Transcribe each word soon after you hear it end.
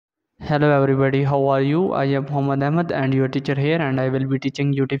Hello everybody, how are you? I am Muhammad Ahmed and your teacher here, and I will be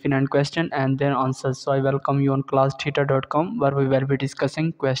teaching you different question and their answers. So I welcome you on classtheta.com where we will be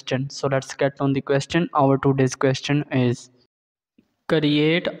discussing questions. So let's get on the question. Our today's question is: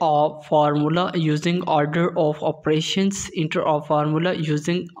 create a formula using order of operations. Enter a formula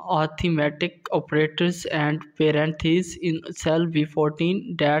using arithmetic operators and parentheses in cell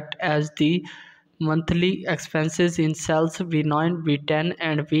B14 that as the monthly expenses in cells V9, V10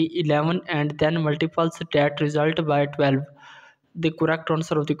 and V11 and then multiples that result by 12. The correct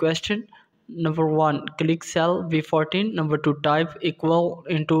answer of the question: number 1, click cell V14. Number 2, type equal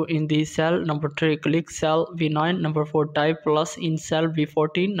into in the cell. Number 3, click cell V9. Number 4, type plus in cell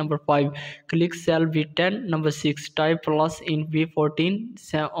V14. Number 5, click cell V10. Number 6, type plus in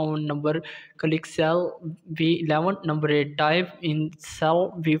V14. Number click cell V11. Number 8, type in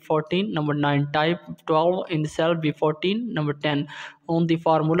cell V14. Number 9, type 12 in cell V14. Number 10, on the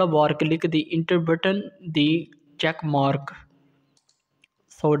formula bar, click the enter button, the check mark.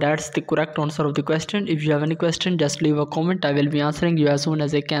 So that's the correct answer of the question. If you have any question, just leave a comment. I will be answering you as soon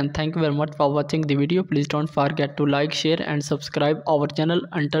as I can. Thank you very much for watching the video. Please don't forget to like, share and subscribe our channel.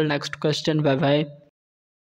 Until next question, bye bye.